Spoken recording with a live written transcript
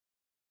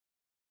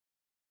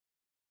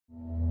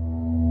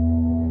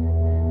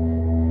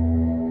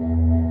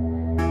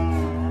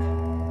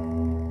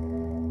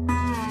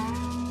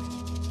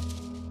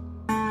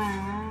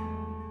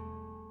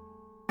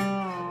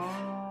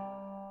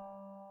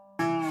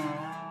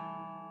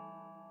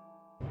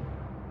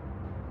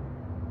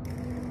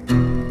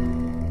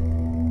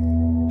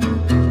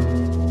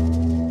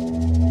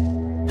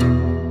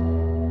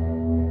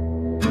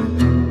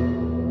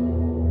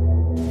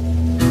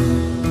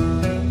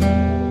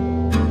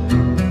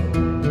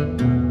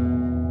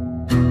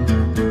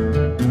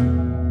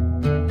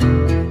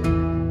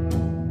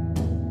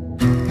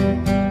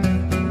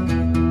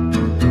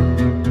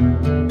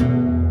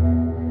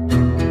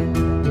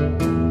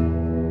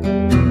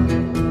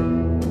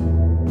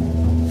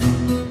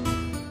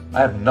I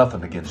have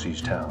nothing against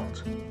these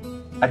towns.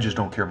 I just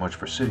don't care much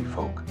for city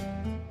folk.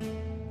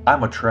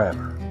 I'm a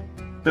trapper.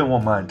 Been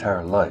one my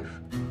entire life.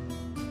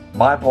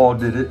 My paw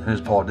did it and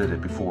his paw did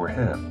it before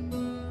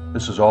him.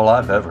 This is all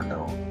I've ever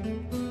known.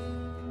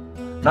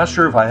 Not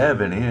sure if I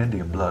have any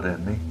Indian blood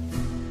in me.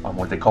 I'm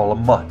what they call a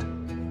mutt.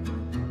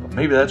 But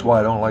maybe that's why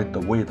I don't like the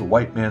way the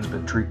white man's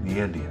been treating the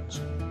Indians.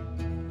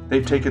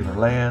 They've taken their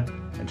land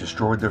and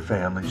destroyed their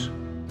families.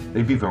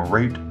 They've even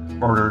raped,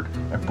 murdered,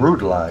 and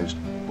brutalized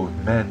both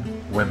men,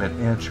 women,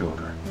 and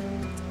children.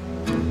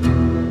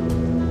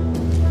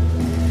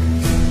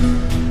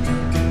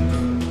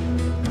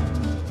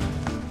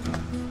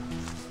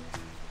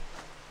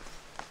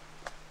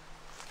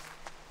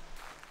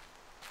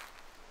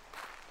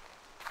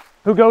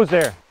 Who goes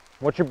there?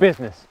 What's your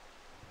business?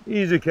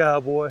 Easy,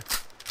 cowboy.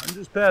 I'm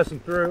just passing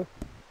through.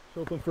 Just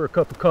hoping for a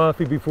cup of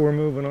coffee before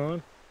moving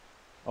on.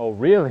 Oh,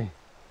 really?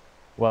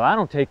 Well, I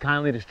don't take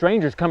kindly to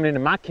strangers coming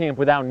into my camp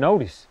without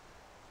notice.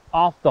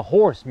 Off the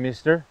horse,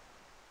 mister.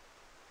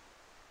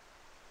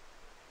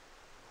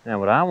 Now,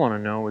 what I want to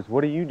know is,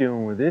 what are you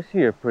doing with this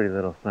here pretty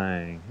little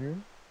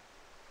thing?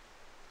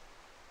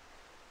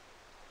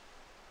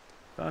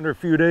 Found her a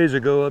few days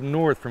ago up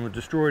north from a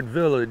destroyed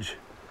village.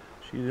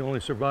 She's the only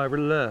survivor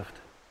left.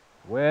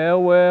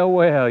 Well, well,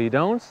 well, you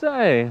don't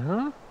say,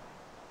 huh?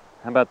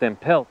 How about them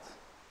pelts?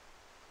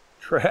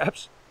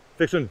 Traps?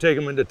 Fixing to take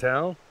them into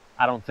town?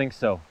 I don't think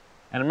so.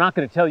 And I'm not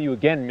going to tell you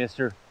again,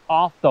 mister.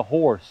 Off the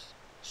horse.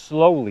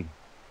 Slowly.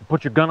 And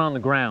put your gun on the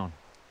ground.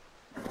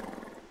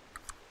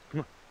 Come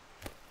on.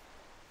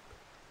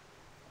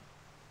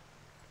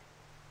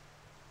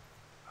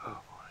 Oh,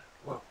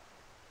 boy. Whoa.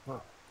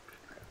 Whoa.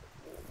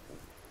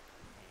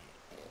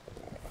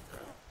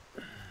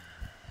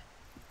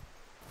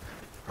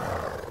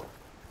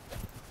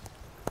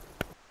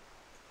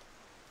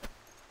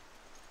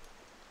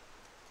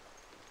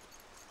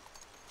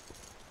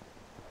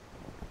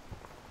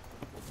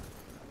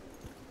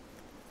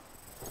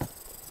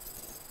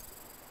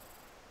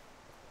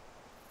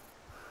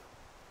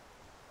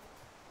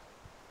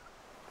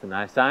 It's a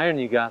nice iron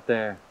you got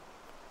there.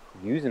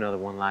 Could use another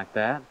one like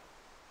that.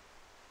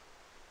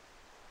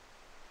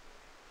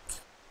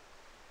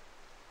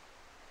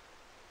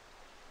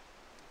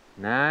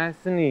 Nice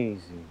and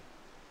easy.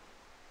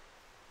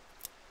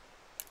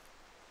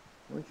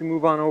 Why don't you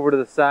move on over to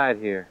the side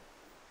here?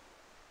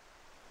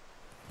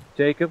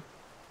 Jacob,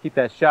 keep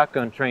that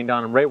shotgun trained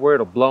on him right where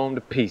it'll blow him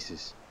to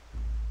pieces.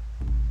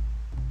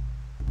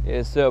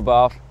 Yes, sir,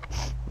 boss.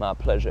 My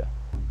pleasure.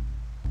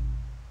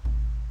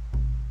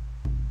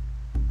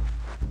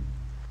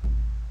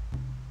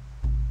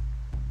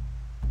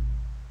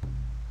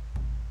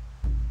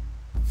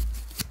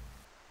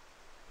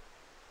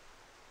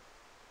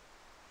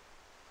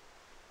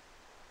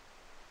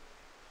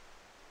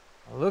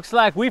 Looks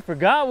like we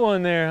forgot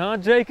one there, huh,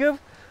 Jacob?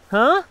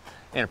 Huh?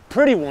 And a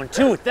pretty one,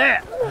 too, at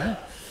that.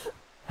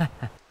 Yeah,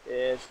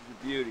 she's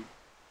a beauty.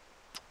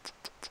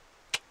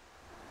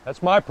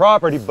 That's my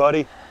property,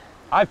 buddy.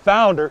 I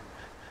found her.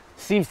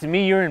 Seems to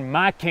me you're in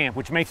my camp,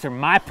 which makes her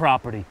my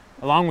property,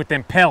 along with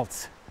them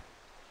pelts.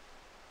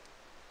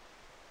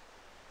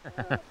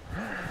 I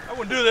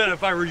wouldn't do that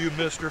if I were you,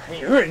 mister.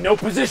 You're in no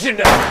position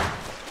to...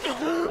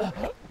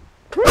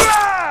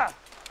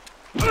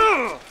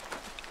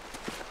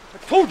 I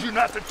told you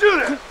not to do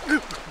that!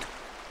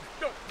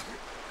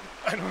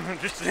 I don't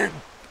understand.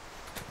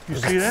 You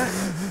see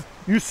that?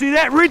 You see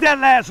that? Read that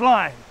last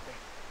line.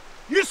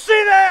 You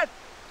see that?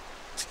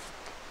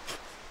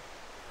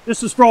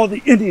 This is for all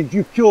the Indians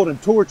you've killed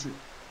and tortured.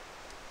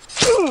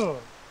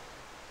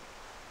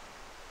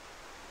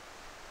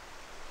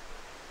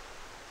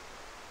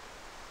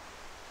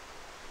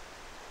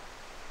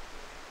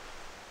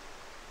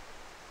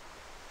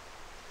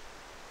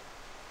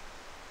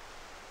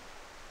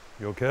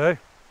 You okay?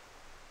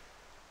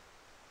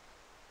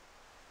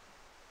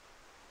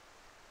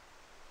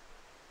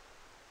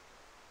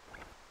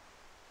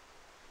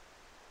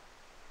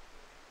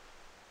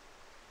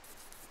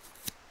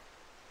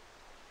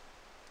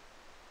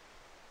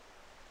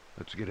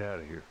 Let's get out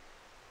of here.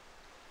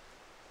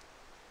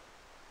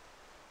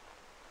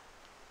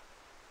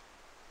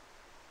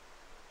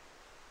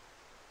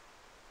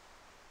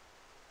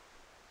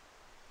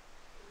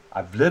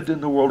 I've lived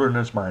in the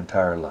wilderness my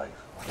entire life.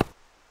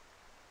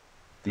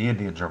 The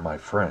Indians are my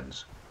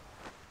friends.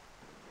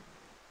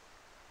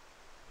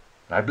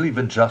 I believe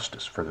in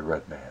justice for the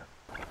red man.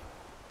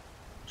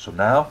 So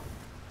now,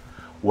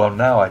 well,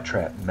 now I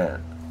trap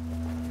men.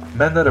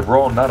 Men that have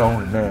wronged not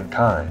only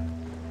mankind,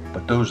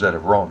 but those that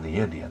have wronged the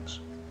Indians.